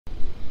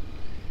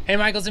Hey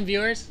Mikelson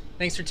viewers,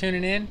 thanks for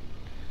tuning in.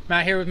 I'm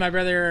out here with my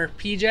brother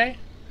PJ.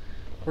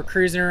 We're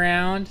cruising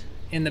around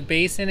in the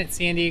basin at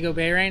San Diego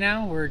Bay right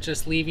now. We're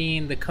just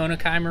leaving the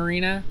Konakai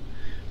Marina.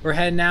 We're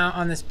heading out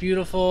on this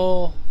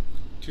beautiful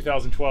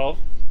 2012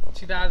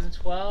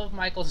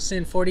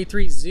 Mikelson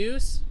 43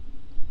 Zeus.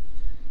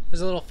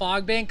 There's a little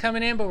fog bank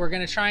coming in, but we're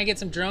gonna try and get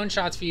some drone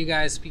shots for you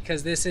guys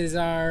because this is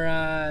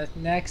our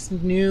next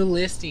new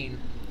listing.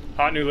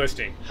 Hot new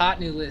listing. Hot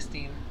new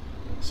listing.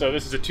 So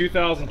this is a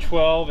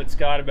 2012. It's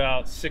got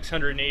about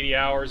 680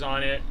 hours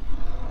on it.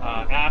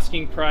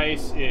 Asking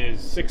price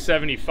is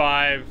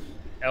 $675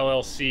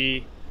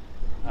 LLC.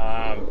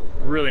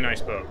 Really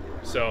nice boat.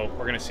 So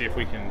we're gonna see if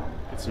we can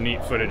get some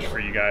neat footage for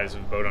you guys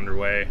of the boat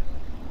underway.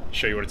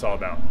 Show you what it's all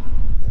about.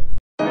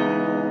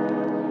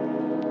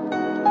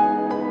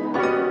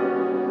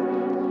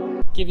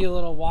 Give you a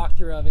little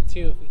walkthrough of it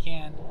too if we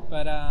can.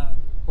 But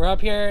we're up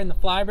here in the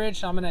flybridge,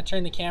 so I'm gonna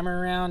turn the camera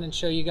around and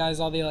show you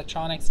guys all the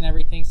electronics and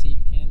everything so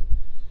you can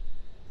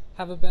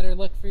have a better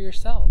look for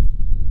yourself.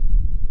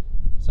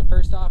 So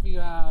first off, you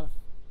have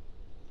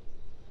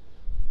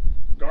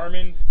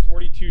Garmin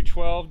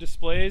 4212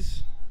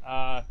 displays.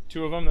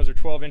 Two of them, those are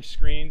 12-inch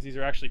screens. These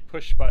are actually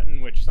push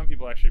button, which some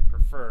people actually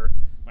prefer,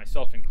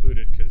 myself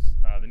included, because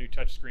the new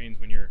touch screens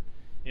when you're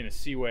in a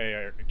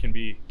seaway can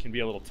be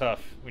a little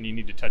tough when you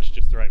need to touch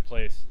just the right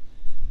place.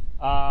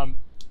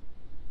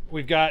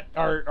 We've got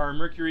our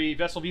Mercury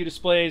vessel view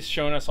displays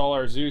showing us all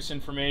our Zeus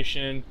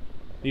information.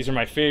 These are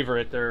my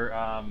favorite.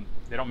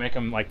 They don't make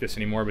them like this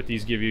anymore, but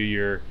these give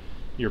you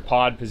your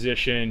pod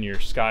position, your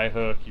sky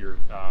hook, your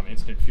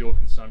instant fuel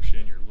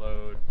consumption, your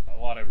load. A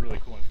lot of really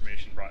cool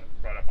information brought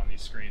up on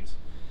these screens.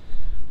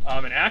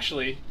 And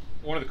actually,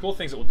 one of the cool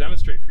things that we'll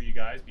demonstrate for you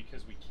guys,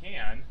 because we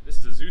can, this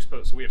is a Zeus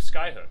boat, so we have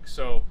sky hook.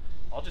 So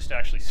I'll just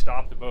actually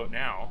stop the boat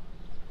now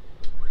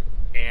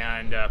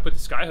and put the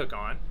sky hook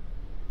on.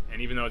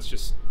 And even though it's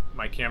just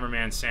my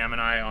cameraman Sam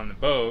and I on the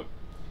boat,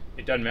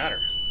 it doesn't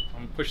matter.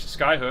 I'm gonna push the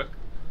sky hook.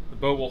 The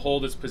boat will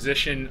hold its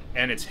position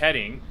and its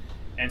heading.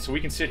 And so we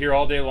can sit here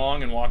all day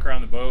long and walk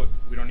around the boat.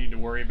 We don't need to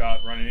worry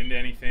about running into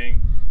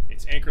anything.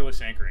 It's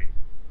anchorless anchoring.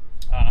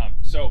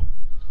 So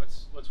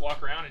let's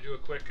walk around and do a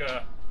quick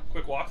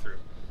walkthrough.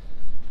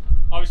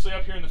 Obviously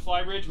up here in the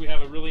flybridge, we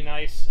have a really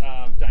nice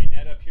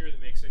dinette up here that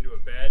makes into a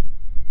bed.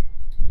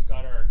 We've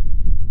got our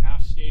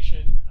aft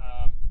station,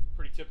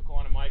 pretty typical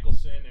on a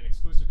Mikelson and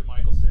exclusive to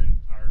Mikelson,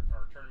 our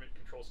tournament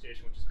control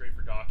station, which is great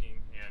for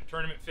docking and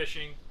tournament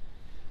fishing.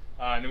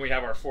 And then we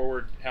have our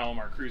forward helm,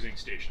 our cruising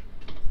station.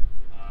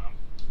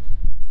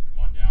 Come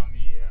on down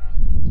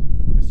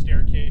the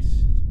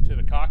staircase to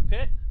the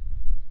cockpit.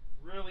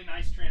 Really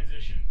nice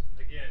transition.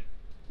 Again,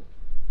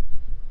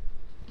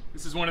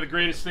 this is one of the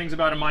greatest things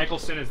about a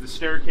Mikelson is the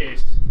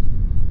staircase.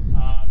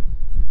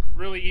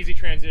 Really easy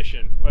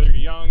transition. Whether you're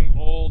young,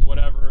 old,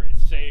 whatever,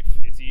 it's safe,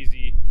 it's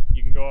easy.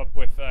 You can go up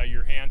with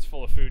your hands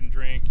full of food and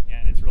drink,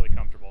 and it's really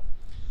comfortable.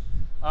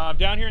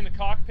 Down here in the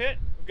cockpit,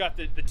 we've got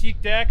the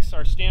teak decks,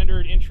 our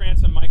standard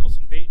in-transom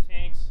Mikelson bait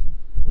tanks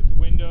with the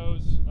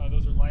windows.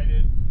 Those are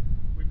lighted.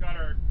 We've got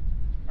our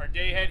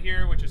day head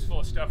here, which is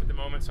full of stuff at the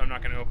moment, so I'm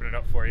not going to open it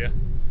up for you.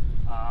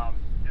 And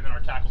then our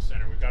tackle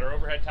center. We've got our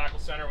overhead tackle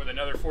center with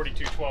another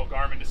 4212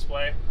 Garmin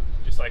display,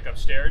 just like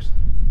upstairs.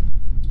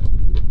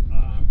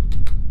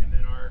 And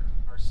then our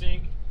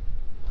sink,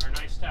 our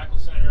nice tackle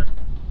center,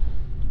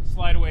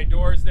 slide away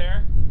doors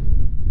there.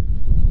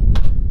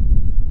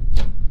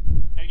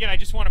 And again, I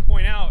just want to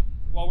point out,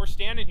 while we're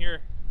standing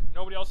here,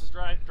 nobody else is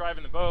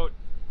driving the boat.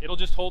 It'll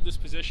just hold this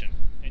position.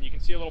 And you can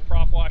see a little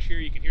prop wash here.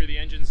 You can hear the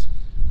engines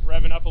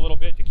revving up a little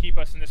bit to keep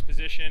us in this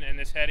position and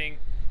this heading.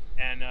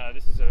 And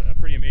this is a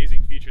pretty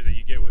amazing feature that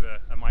you get with a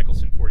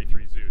Mikelson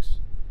 43 Zeus.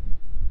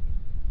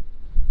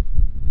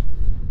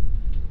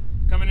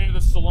 Coming into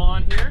the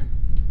salon here.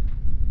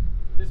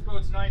 This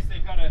boat's nice.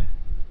 They've got a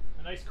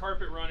nice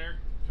carpet runner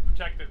to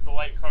protect the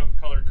light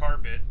colored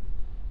carpet.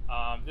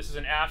 This is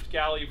an aft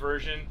galley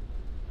version.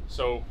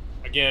 So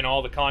again,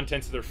 all the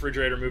contents of the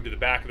refrigerator move to the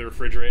back of the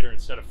refrigerator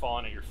instead of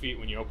falling at your feet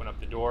when you open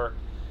up the door.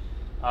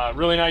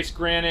 Really nice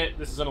granite.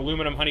 This is an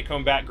aluminum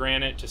honeycomb back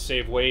granite to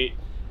save weight.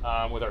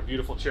 With our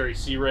beautiful cherry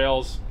sea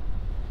rails.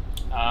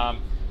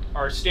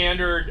 Our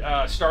standard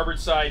starboard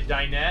side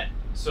dinette.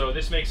 So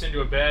this makes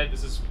into a bed.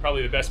 This is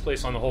probably the best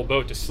place on the whole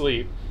boat to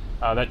sleep.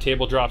 That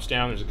table drops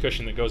down. There's a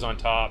cushion that goes on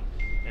top.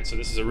 And so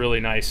this is a really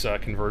nice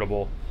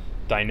convertible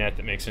dinette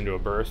that makes into a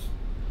berth.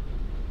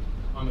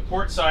 On the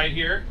port side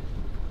here,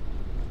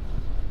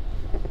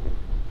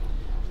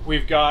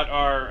 we've got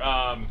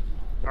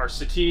our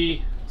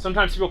settee.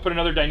 Sometimes people put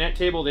another dinette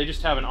table. They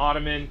just have an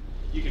ottoman.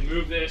 You can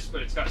move this,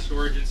 but it's got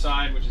storage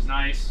inside, which is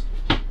nice.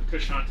 The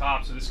cushion on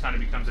top, so this kind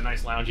of becomes a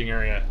nice lounging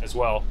area as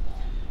well.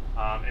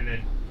 And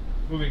then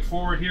moving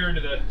forward here into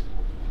the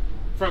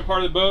front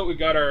part of the boat, we've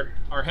got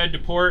our head to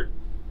port.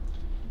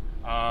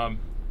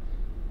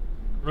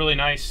 Really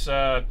nice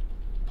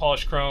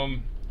polished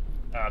chrome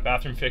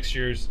bathroom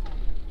fixtures,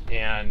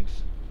 and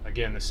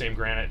again, the same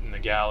granite in the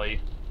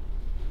galley.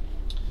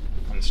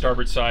 On the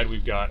starboard side,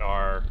 we've got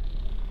our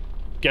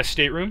guest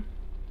stateroom.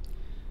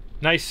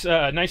 Nice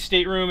nice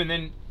stateroom. And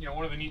then, you know,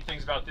 one of the neat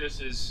things about this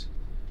is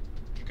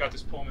you've got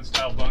this Pullman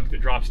style bunk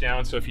that drops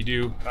down, so if you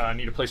do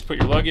need a place to put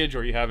your luggage,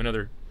 or you have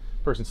another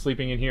person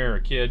sleeping in here or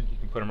a kid, you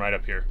can put them right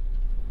up here.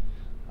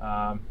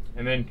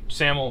 And then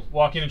Sam will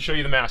walk in and show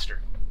you the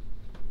master.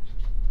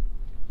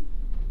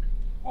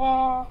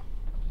 Aww.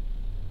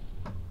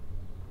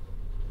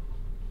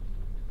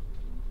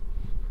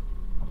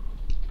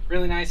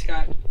 Really nice.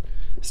 Got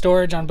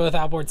storage on both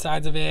outboard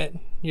sides of it.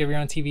 You have your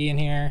own TV in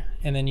here,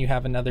 and then you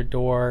have another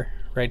door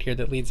right here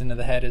that leads into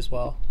the head as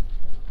well.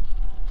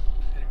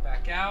 Heading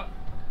back out.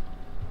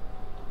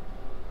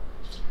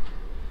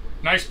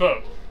 Nice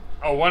boat.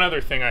 Oh, one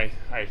other thing I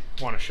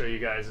want to show you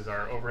guys is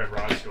our overhead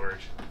rod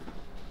storage.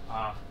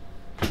 No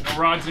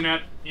rods in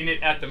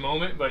it at the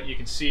moment, but you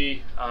can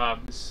see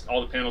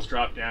all the panels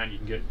drop down. You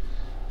can get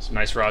some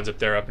nice rods up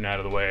there, up and out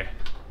of the way.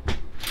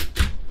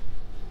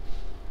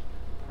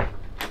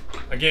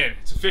 Again,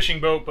 it's a fishing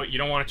boat, but you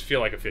don't want it to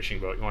feel like a fishing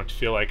boat. You want it to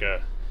feel like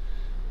a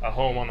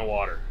home on the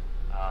water.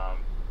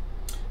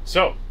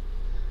 So,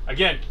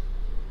 again,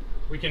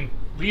 we can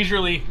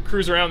leisurely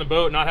cruise around the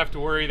boat, not have to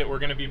worry that we're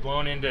going to be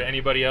blown into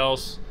anybody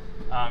else.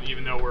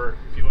 Even though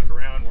if you look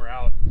around, we're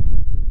out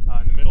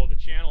in the middle of the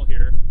channel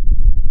here.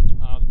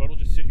 The boat will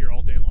just sit here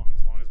all day long.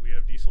 As long as we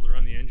have diesel to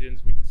run the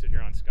engines, we can sit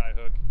here on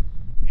Skyhook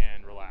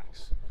and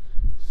relax.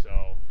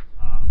 So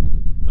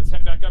let's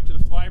head back up to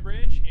the fly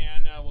bridge,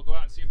 and we'll go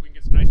out and see if we can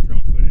get some nice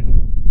drone footage.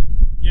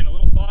 Again, a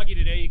little foggy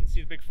today. You can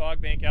see the big fog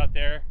bank out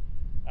there.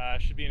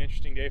 Should be an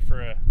interesting day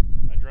for a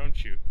drone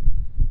shoot.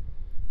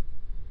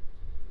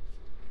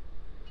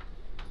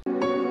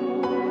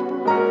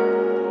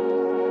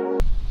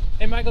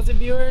 Hey Mikelson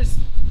viewers,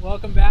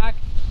 welcome back.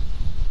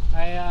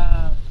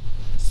 I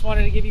just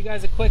wanted to give you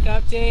guys a quick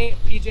update.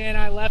 PJ and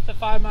I left the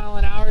 5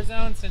 mile-an-hour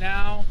zone, so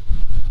now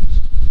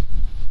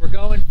we're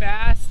going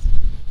fast.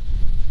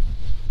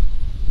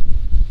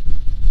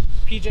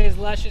 PJ's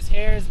luscious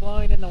hair is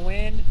blowing in the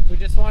wind. We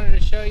just wanted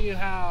to show you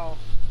how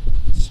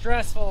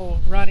stressful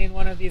running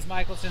one of these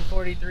Mikelson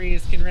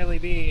 43s can really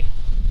be.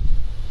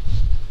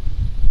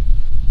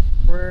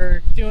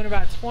 We're doing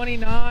about 20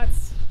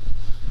 knots.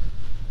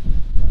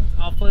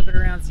 I'll flip it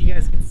around so you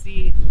guys can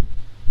see.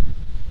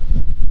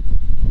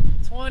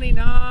 20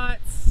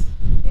 knots.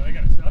 Well, they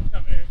got a sub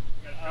coming in.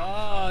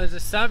 Oh, there's a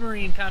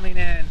submarine coming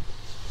in.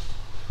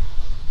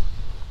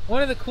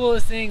 One of the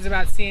coolest things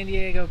about San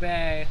Diego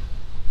Bay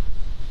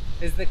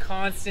is the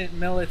constant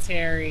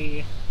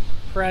military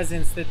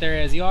presence that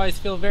there is. You always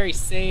feel very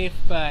safe,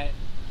 but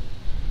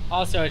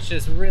also it's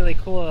just really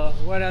cool.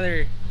 What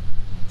other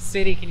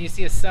city can you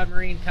see a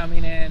submarine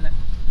coming in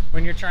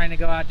when you're trying to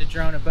go out to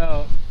drone a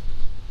boat?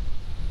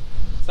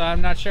 So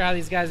I'm not sure how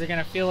these guys are going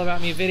to feel about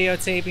me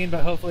videotaping,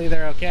 but hopefully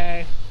they're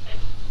okay.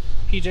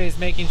 PJ's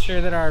making sure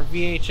that our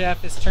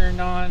VHF is turned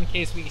on in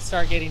case we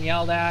start getting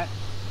yelled at.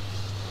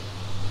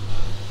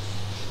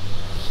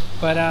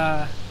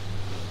 But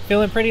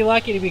feeling pretty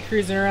lucky to be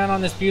cruising around on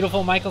this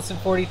beautiful Mikelson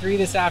 43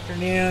 this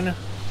afternoon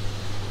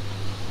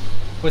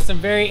with some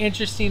very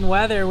interesting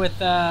weather with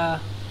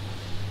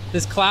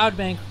this cloud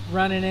bank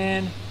running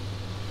in.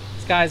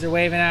 These guys are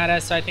waving at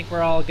us, so I think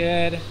we're all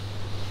good.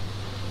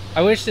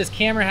 I wish this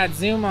camera had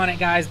zoom on it,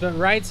 guys, but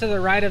right to the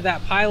right of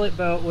that pilot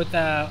boat with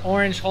the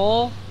orange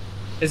hull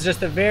is just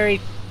the very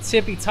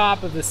tippy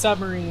top of the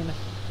submarine.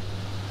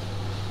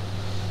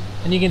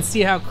 And you can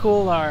see how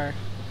cool our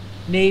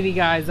Navy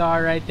guys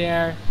are right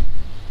there.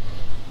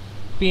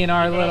 Being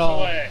our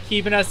little,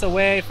 keeping us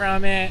away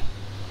from it.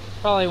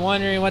 Probably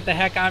wondering what the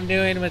heck I'm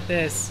doing with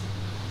this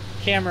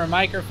camera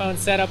microphone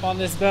setup on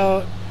this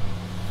boat.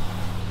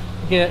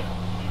 Get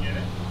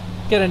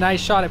a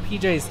nice shot of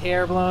PJ's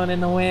hair blowing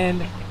in the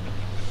wind.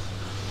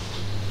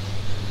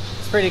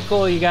 Pretty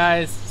cool, you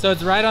guys. So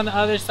it's right on the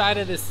other side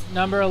of this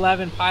number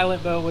 11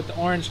 pilot boat with the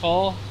orange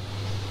hull.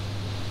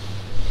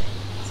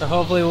 So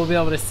hopefully we'll be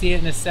able to see it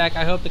in a sec.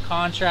 I hope the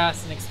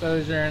contrast and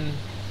exposure and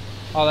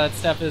all that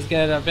stuff is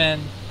good. I've been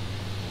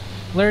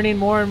learning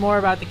more and more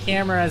about the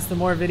camera as the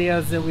more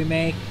videos that we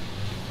make.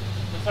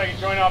 Looks like a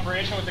joint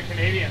operation with the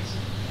Canadians.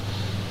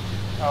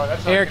 Oh,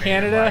 that's not Air a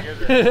Canadian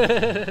Canada? flag,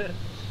 is it?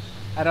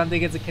 I don't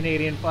think it's a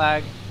Canadian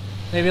flag.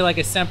 Maybe like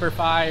a Semper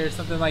Fi or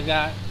something like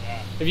that.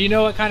 Yeah. If you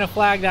know what kind of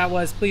flag that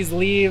was, please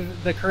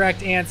leave the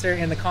correct answer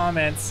in the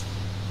comments.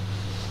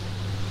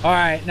 All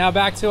right, now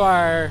back to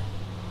our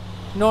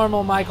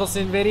normal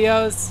Mikelson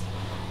videos.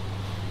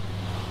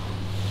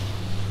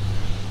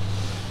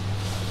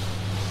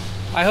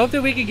 I hope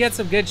that we can get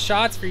some good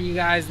shots for you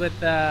guys with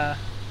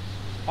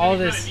all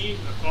this. Kind of neat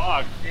in the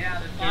fog.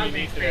 Yeah, the fog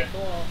makes pretty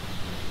cool.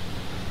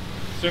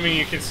 Assuming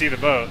you can see the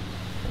boat.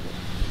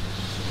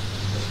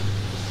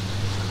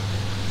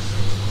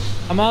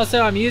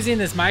 I'm using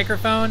this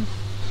microphone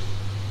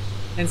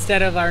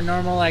instead of our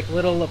normal like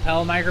little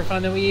lapel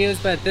microphone that we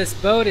use, but this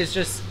boat is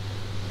just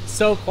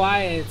so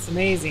quiet, it's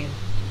amazing.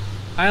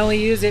 I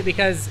only use it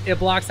because it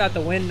blocks out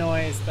the wind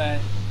noise, but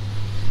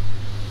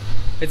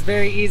it's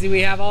very easy.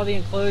 We have all the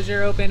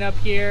enclosure open up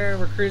here.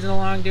 We're cruising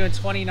along doing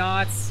 20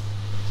 knots,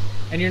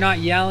 and you're not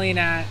yelling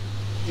at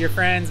your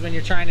friends when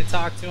you're trying to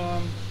talk to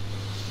them.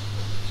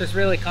 Just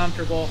really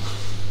comfortable.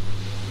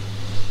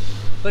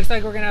 Looks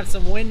like we're gonna have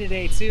some wind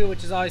today too,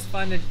 which is always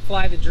fun to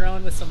fly the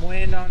drone with some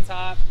wind on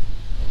top.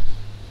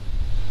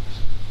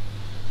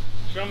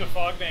 Show them the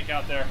fog bank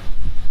out there.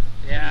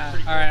 Yeah,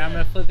 all right, I'm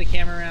gonna flip the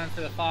camera around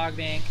for the fog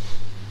bank.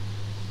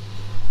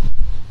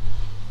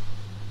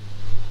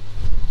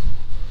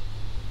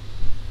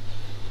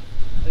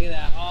 Look at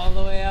that, all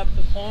the way up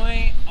the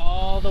point,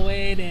 all the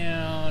way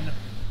down.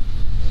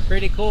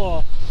 Pretty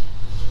cool.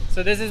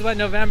 So this is what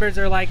Novembers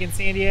are like in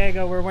San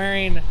Diego. We're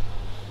wearing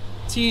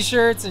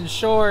t-shirts and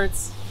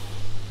shorts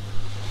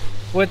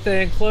with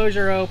the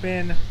enclosure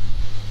open, and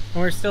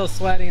we're still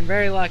sweating.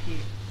 Very lucky.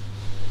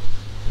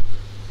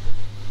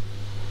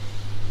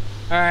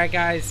 All right,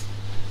 guys.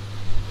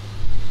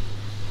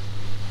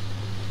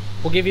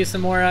 We'll give you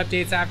some more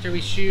updates after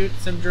we shoot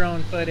some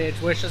drone footage.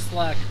 Wish us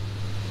luck.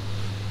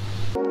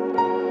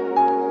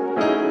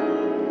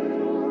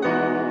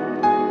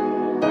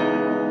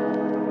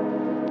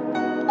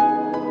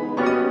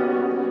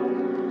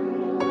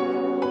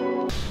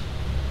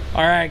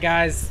 All right,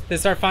 guys,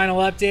 this is our final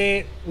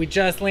update. We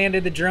just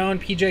landed the drone.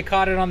 PJ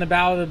caught it on the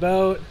bow of the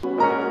boat.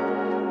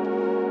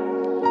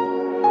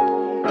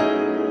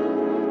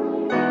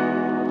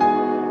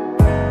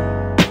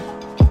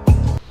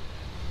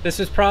 This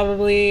was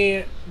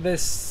probably the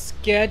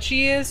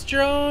sketchiest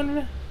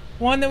drone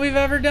one that we've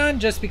ever done,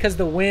 just because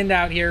the wind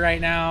out here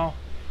right now.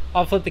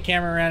 I'll flip the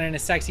camera around in a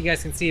sec so you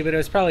guys can see, but it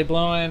was probably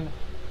blowing,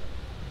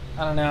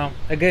 I don't know,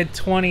 a good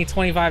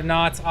 20-25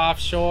 knots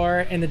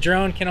offshore, and the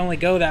drone can only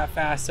go that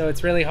fast, so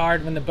it's really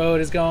hard when the boat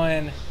is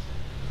going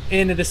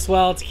into the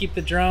swell to keep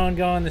the drone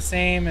going the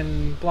same,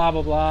 and blah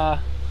blah blah.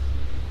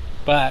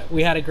 But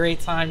we had a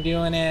great time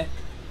doing it.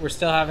 We're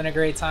still having a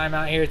great time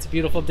out here. It's a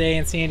beautiful day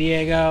in San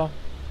Diego.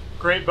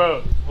 Great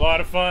boat, a lot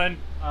of fun.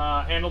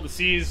 Handled the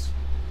seas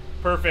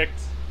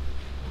perfect.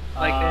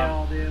 Like they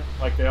all do.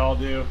 Like they all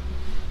do.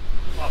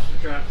 Lobster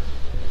trap.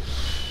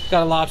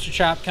 Got a lobster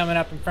trap coming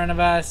up in front of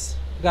us.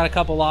 We've got a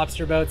couple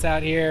lobster boats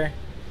out here.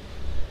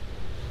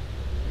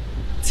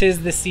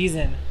 'Tis the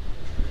season.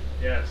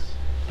 Yes.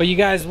 But you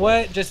guys,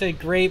 what? Just a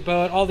great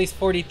boat. All these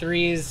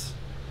 43s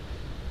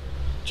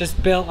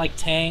just built like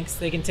tanks.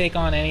 They can take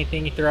on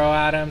anything you throw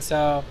at them.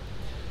 So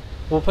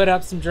we'll put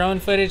up some drone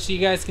footage so you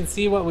guys can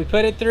see what we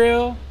put it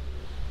through.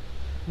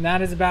 And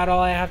that is about all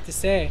I have to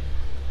say.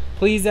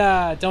 Please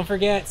don't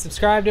forget,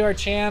 subscribe to our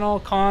channel,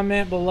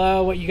 comment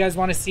below what you guys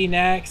want to see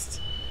next.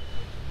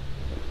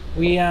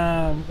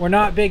 We're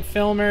not big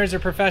filmers or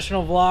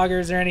professional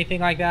vloggers or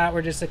anything like that.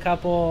 We're just a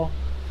couple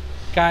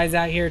guys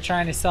out here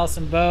trying to sell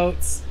some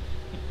boats.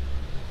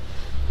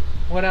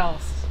 What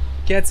else?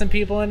 Get some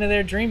people into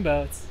their dream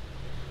boats.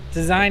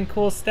 Design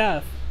cool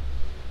stuff.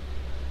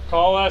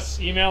 Call us,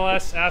 email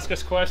us, ask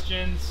us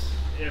questions.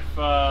 If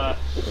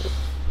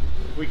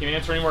we can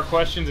answer any more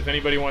questions, if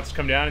anybody wants to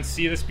come down and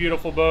see this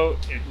beautiful boat,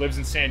 it lives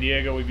in San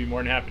Diego, we'd be more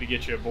than happy to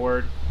get you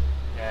aboard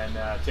and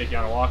take you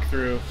on a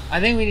walkthrough. I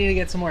think we need to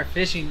get some more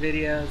fishing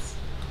videos.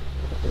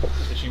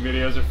 Fishing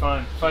videos are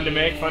fun. Fun to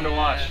make, fun to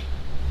watch.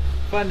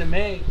 Fun to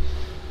make.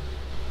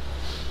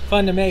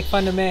 Fun to make,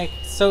 fun to make.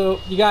 So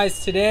you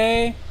guys,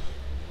 today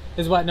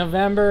is what,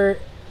 November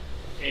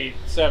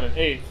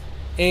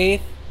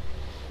 8th.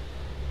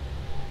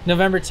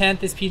 November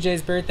 10th is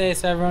PJ's birthday,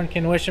 so everyone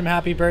can wish him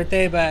happy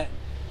birthday. But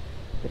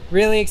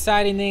really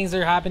exciting things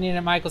are happening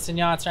at Mikelson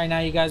Yachts right now,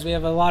 you guys. We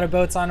have a lot of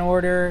boats on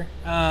order.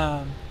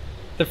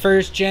 The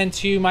first Gen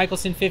 2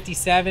 Mikelson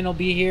 57 will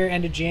be here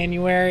end of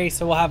January,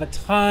 so we'll have a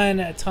ton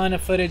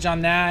of footage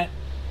on that.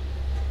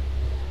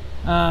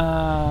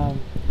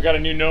 We got a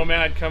new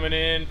Nomad coming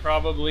in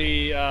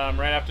probably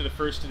right after the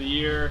first of the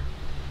year.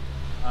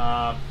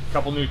 A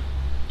couple new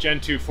Gen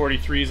 2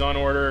 43s on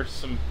order.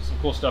 Some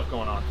cool stuff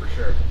going on for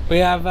sure. We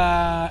have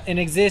an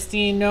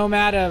existing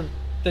Nomad of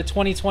the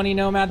 2020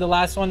 Nomad, the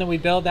last one that we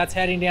built. That's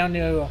heading down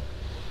to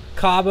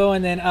Cabo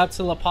and then up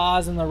to La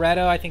Paz and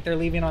Loreto. I think they're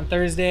leaving on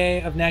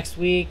Thursday of next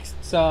week.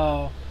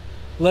 So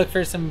look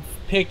for some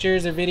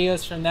pictures or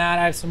videos from that.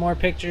 I have some more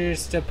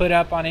pictures to put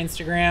up on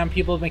Instagram.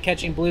 People have been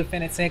catching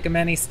bluefin at San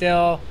Clemente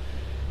still.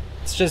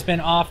 It's just been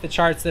off the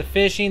charts. The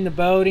fishing, the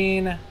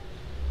boating,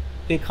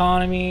 the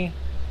economy.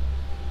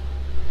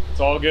 It's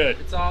all good.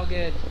 It's all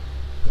good.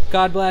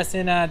 God bless,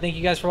 and thank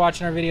you guys for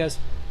watching our videos.